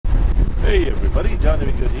Hey everybody, Johnny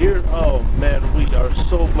Good here. Oh man, we are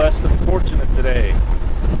so blessed and fortunate today.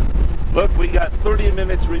 Look, we got 30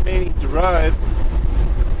 minutes remaining to drive,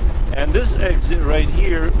 and this exit right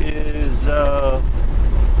here is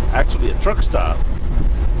actually a truck stop,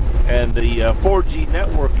 and the 4G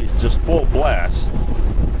network is just full blast.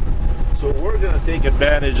 So we're going to take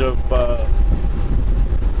advantage of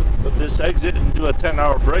this exit and do a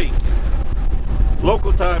 10-hour break.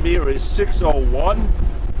 Local time here is 6:01.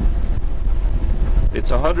 It's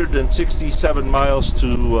 167 miles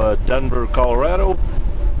to Denver, Colorado.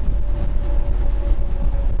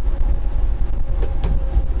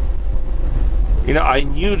 You know, I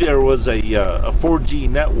knew there was a 4G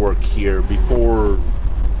network here before,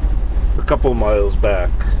 a couple miles back,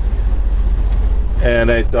 and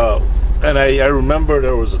I thought, and I remember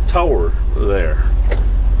there was a tower there,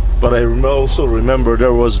 but I also remember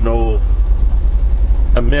there was no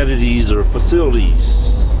amenities or facilities.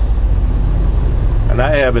 And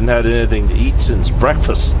I haven't had anything to eat since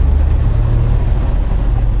breakfast.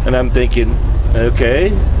 And I'm thinking,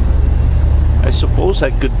 okay, I suppose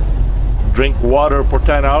I could drink water for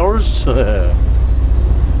 10 hours.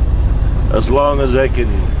 As long as I can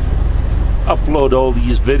upload all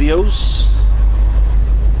these videos.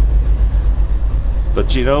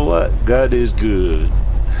 But you know what? God is good.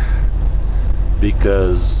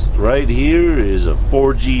 Because right here is a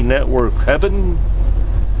 4G network heaven.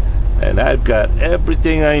 And I've got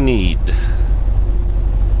everything I need.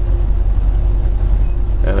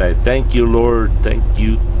 And I thank you, Lord. Thank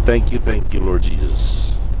you, Lord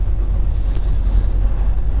Jesus.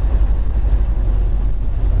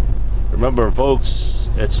 Remember, folks,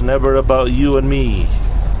 it's never about you and me.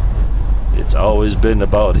 It's always been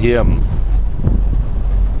about Him.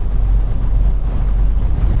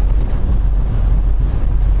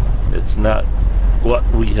 It's not what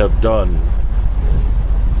we have done.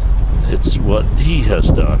 It's what He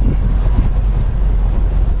has done.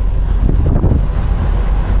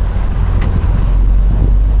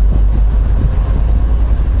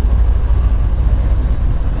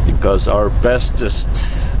 Because our bestest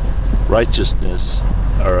righteousness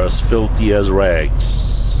are as filthy as rags.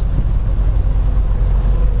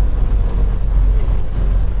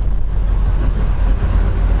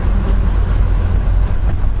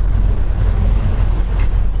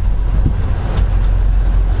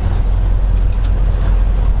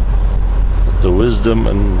 The wisdom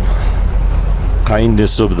and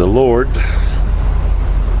kindness of the Lord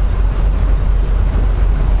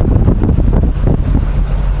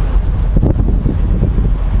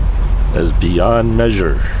is beyond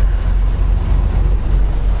measure.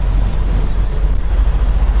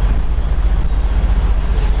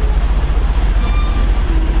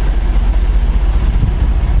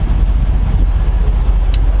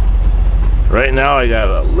 Right now I got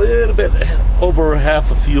a little bit over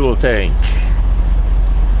half a fuel tank.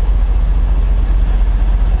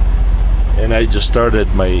 And I just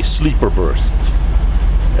started my sleeper berth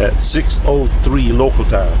at 6:03 local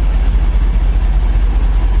time.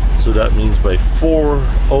 So that means by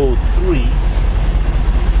 4:03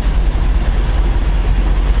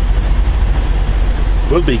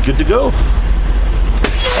 we'll be good to go.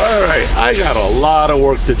 Alright, I got a lot of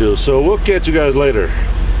work to do, so we'll catch you guys later.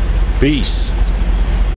 Peace.